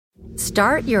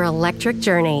Start your electric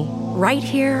journey right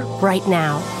here, right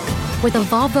now. With a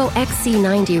Volvo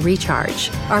XC90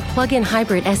 Recharge, our plug-in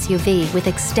hybrid SUV with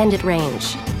extended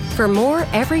range. For more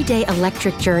everyday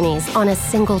electric journeys on a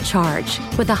single charge,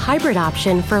 with a hybrid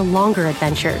option for longer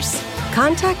adventures.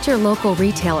 Contact your local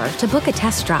retailer to book a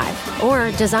test drive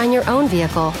or design your own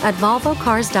vehicle at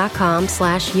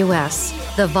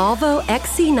volvocars.com/US. The Volvo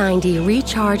XC90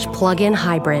 Recharge Plug-in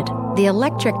Hybrid, the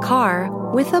electric car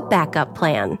with a backup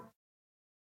plan.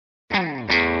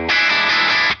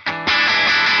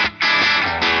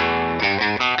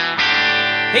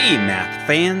 Hey math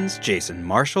fans, Jason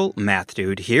Marshall, Math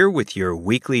Dude here with your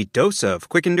weekly dose of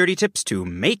quick and dirty tips to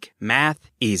make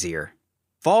math easier.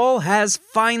 Fall has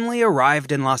finally arrived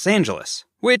in Los Angeles,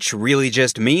 which really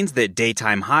just means that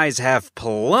daytime highs have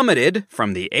plummeted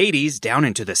from the 80s down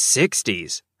into the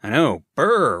 60s. I know,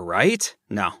 right?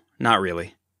 No, not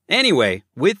really. Anyway,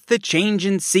 with the change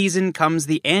in season comes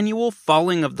the annual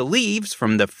falling of the leaves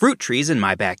from the fruit trees in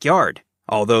my backyard.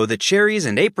 Although the cherries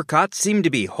and apricots seem to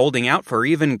be holding out for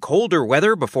even colder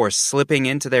weather before slipping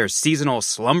into their seasonal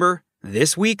slumber,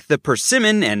 this week the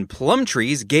persimmon and plum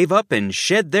trees gave up and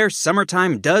shed their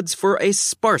summertime duds for a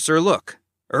sparser look.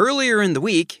 Earlier in the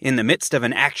week, in the midst of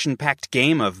an action-packed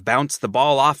game of bounce the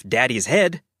ball off Daddy's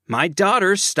head, my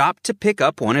daughter stopped to pick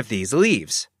up one of these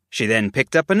leaves. She then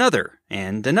picked up another,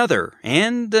 and another,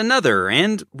 and another,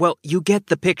 and, well, you get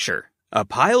the picture. A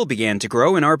pile began to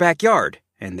grow in our backyard.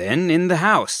 And then in the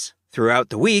house. Throughout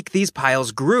the week, these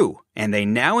piles grew, and they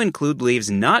now include leaves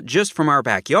not just from our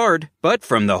backyard, but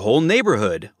from the whole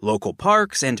neighborhood, local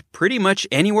parks, and pretty much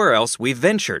anywhere else we've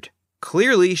ventured.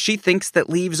 Clearly, she thinks that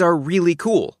leaves are really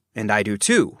cool, and I do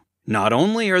too. Not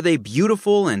only are they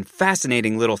beautiful and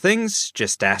fascinating little things,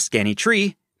 just ask any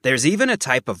tree, there's even a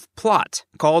type of plot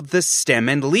called the stem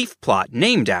and leaf plot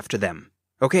named after them.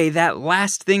 Okay, that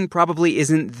last thing probably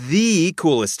isn't the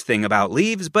coolest thing about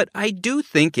leaves, but I do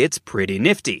think it's pretty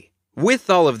nifty. With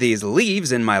all of these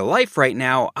leaves in my life right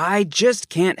now, I just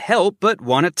can't help but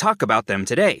want to talk about them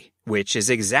today, which is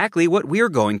exactly what we're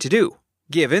going to do.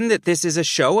 Given that this is a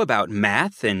show about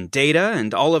math and data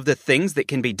and all of the things that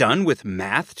can be done with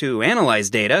math to analyze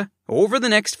data, over the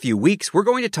next few weeks we're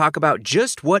going to talk about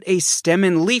just what a stem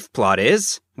and leaf plot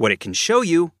is, what it can show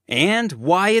you, and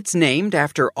why it's named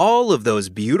after all of those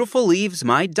beautiful leaves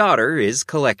my daughter is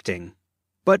collecting.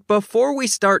 But before we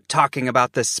start talking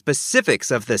about the specifics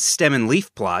of the stem and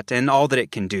leaf plot and all that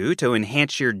it can do to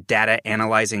enhance your data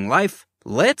analyzing life,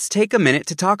 let's take a minute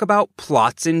to talk about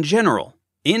plots in general.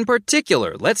 In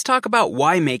particular, let's talk about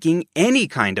why making any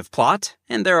kind of plot,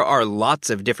 and there are lots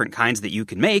of different kinds that you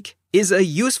can make, is a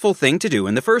useful thing to do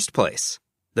in the first place.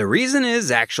 The reason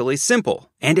is actually simple,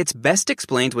 and it's best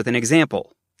explained with an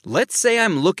example. Let's say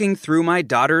I'm looking through my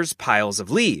daughter's piles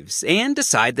of leaves and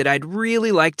decide that I'd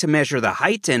really like to measure the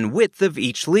height and width of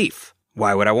each leaf.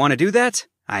 Why would I want to do that?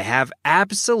 I have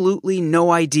absolutely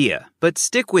no idea, but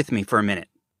stick with me for a minute.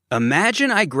 Imagine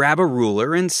I grab a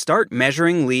ruler and start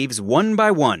measuring leaves one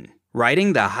by one,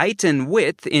 writing the height and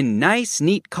width in nice,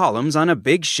 neat columns on a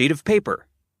big sheet of paper.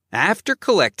 After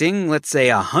collecting, let's say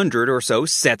 100 or so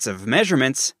sets of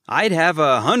measurements, I'd have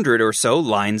 100 or so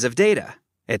lines of data.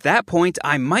 At that point,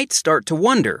 I might start to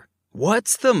wonder,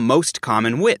 what's the most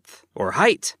common width or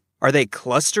height? Are they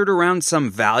clustered around some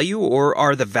value or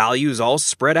are the values all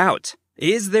spread out?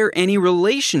 Is there any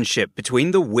relationship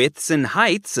between the widths and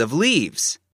heights of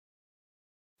leaves?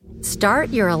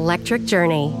 Start your electric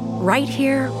journey right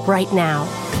here, right now.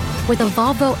 With a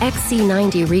Volvo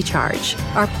XC90 Recharge,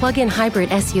 our plug-in hybrid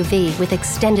SUV with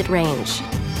extended range.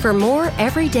 For more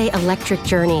everyday electric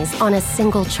journeys on a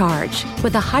single charge,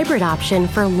 with a hybrid option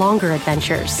for longer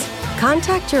adventures.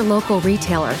 Contact your local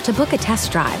retailer to book a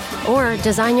test drive or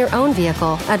design your own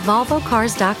vehicle at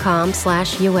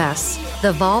volvocars.com/US.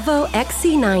 The Volvo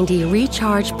XC90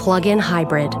 Recharge Plug-in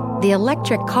Hybrid, the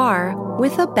electric car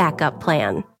with a backup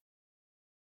plan.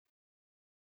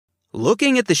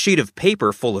 Looking at the sheet of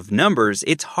paper full of numbers,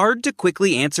 it's hard to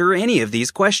quickly answer any of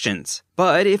these questions.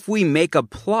 But if we make a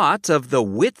plot of the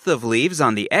width of leaves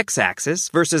on the x-axis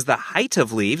versus the height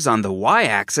of leaves on the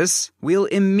y-axis, we'll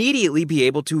immediately be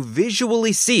able to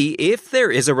visually see if there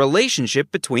is a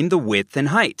relationship between the width and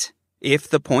height. If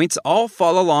the points all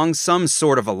fall along some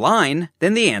sort of a line,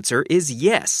 then the answer is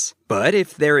yes. But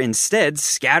if they're instead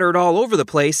scattered all over the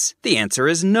place, the answer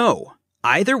is no.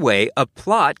 Either way, a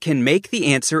plot can make the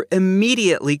answer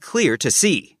immediately clear to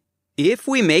see. If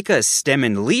we make a stem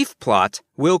and leaf plot,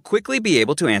 we'll quickly be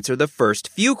able to answer the first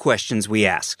few questions we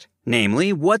asked.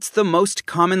 Namely, what's the most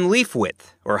common leaf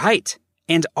width or height?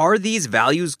 And are these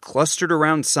values clustered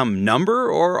around some number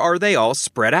or are they all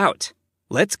spread out?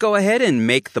 Let's go ahead and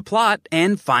make the plot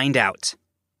and find out.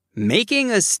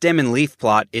 Making a stem and leaf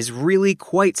plot is really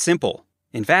quite simple.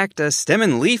 In fact, a stem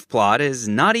and leaf plot is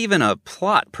not even a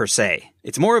plot per se.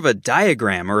 It's more of a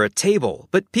diagram or a table,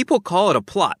 but people call it a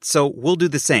plot, so we'll do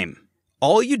the same.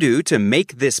 All you do to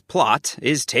make this plot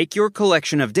is take your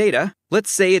collection of data,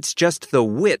 let's say it's just the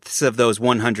widths of those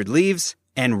 100 leaves,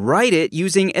 and write it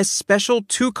using a special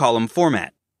 2-column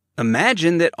format.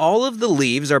 Imagine that all of the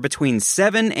leaves are between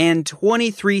 7 and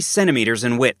 23 centimeters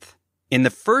in width. In the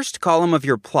first column of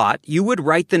your plot, you would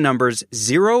write the numbers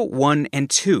 0, 1, and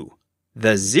 2.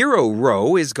 The 0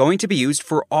 row is going to be used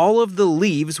for all of the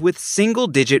leaves with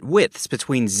single-digit widths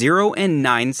between 0 and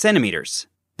 9 centimeters.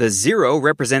 The 0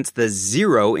 represents the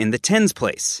 0 in the tens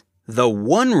place. The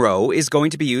 1 row is going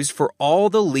to be used for all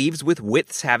the leaves with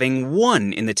widths having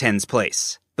 1 in the tens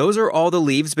place. Those are all the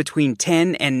leaves between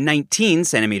 10 and 19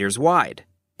 centimeters wide.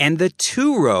 And the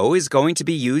 2 row is going to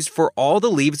be used for all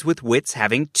the leaves with widths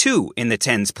having 2 in the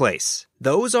tens place.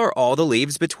 Those are all the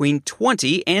leaves between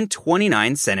 20 and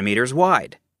 29 centimeters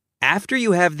wide. After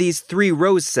you have these 3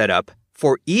 rows set up,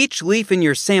 for each leaf in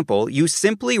your sample, you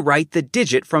simply write the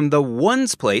digit from the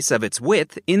ones place of its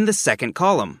width in the second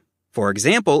column. For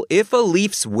example, if a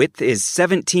leaf's width is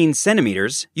 17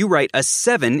 centimeters, you write a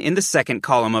 7 in the second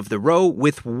column of the row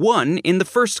with 1 in the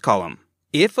first column.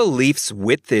 If a leaf's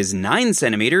width is 9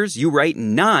 centimeters, you write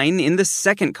 9 in the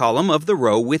second column of the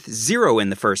row with 0 in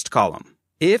the first column.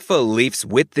 If a leaf's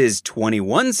width is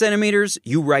 21 centimeters,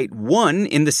 you write 1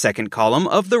 in the second column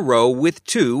of the row with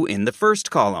 2 in the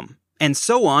first column. And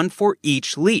so on for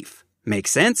each leaf. Make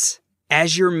sense?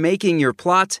 As you're making your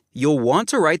plot, you'll want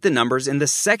to write the numbers in the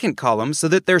second column so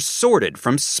that they're sorted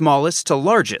from smallest to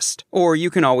largest, or you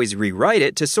can always rewrite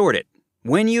it to sort it.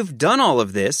 When you've done all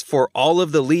of this for all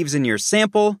of the leaves in your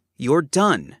sample, you're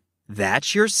done.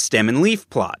 That's your stem and leaf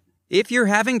plot. If you're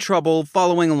having trouble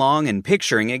following along and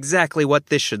picturing exactly what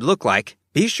this should look like,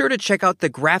 be sure to check out the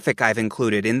graphic I've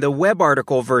included in the web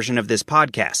article version of this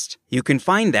podcast. You can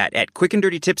find that at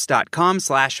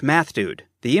quickanddirtytips.com/mathdude.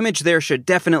 The image there should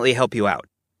definitely help you out.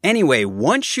 Anyway,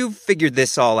 once you've figured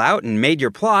this all out and made your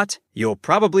plot, you'll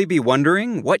probably be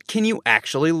wondering, what can you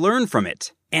actually learn from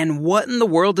it? And what in the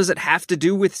world does it have to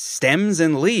do with stems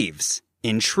and leaves?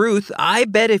 In truth, I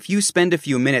bet if you spend a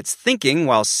few minutes thinking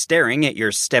while staring at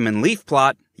your stem and leaf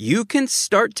plot, you can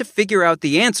start to figure out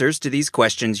the answers to these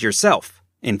questions yourself.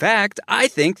 In fact, I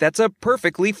think that's a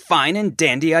perfectly fine and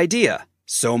dandy idea.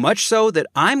 So much so that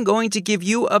I'm going to give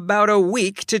you about a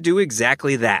week to do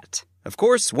exactly that. Of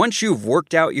course, once you've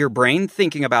worked out your brain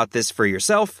thinking about this for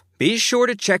yourself, be sure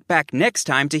to check back next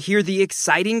time to hear the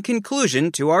exciting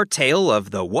conclusion to our tale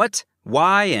of the what,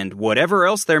 why, and whatever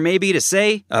else there may be to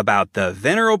say about the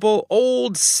venerable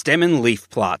old stem and leaf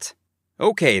plot.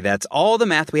 Okay, that's all the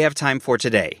math we have time for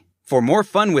today. For more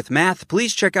fun with math,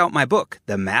 please check out my book,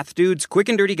 The Math Dude's Quick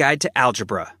and Dirty Guide to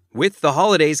Algebra. With the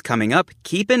holidays coming up,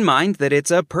 keep in mind that it's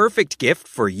a perfect gift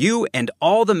for you and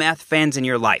all the math fans in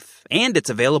your life, and it's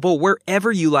available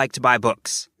wherever you like to buy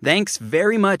books. Thanks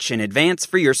very much in advance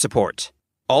for your support.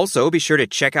 Also, be sure to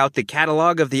check out the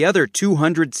catalog of the other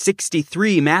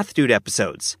 263 Math Dude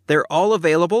episodes. They're all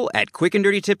available at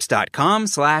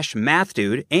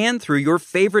quickanddirtytips.com/mathdude and through your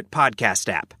favorite podcast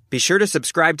app. Be sure to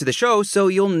subscribe to the show so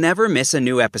you'll never miss a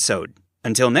new episode.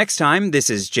 Until next time,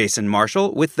 this is Jason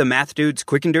Marshall with the Math Dude's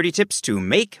Quick and Dirty Tips to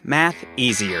make math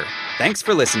easier. Thanks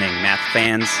for listening, math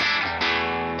fans.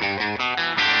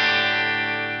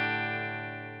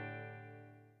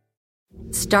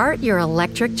 Start your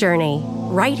electric journey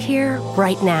right here,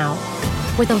 right now.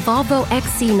 With a Volvo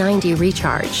XC90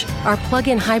 Recharge, our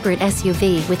plug-in hybrid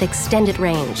SUV with extended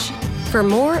range. For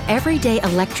more everyday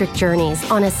electric journeys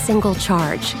on a single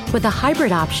charge, with a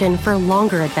hybrid option for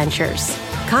longer adventures.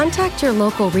 Contact your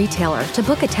local retailer to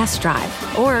book a test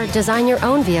drive or design your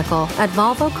own vehicle at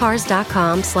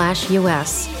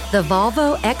volvocars.com/US. The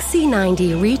Volvo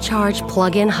XC90 Recharge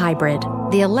Plug-in Hybrid,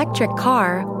 the electric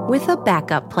car with a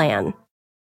backup plan.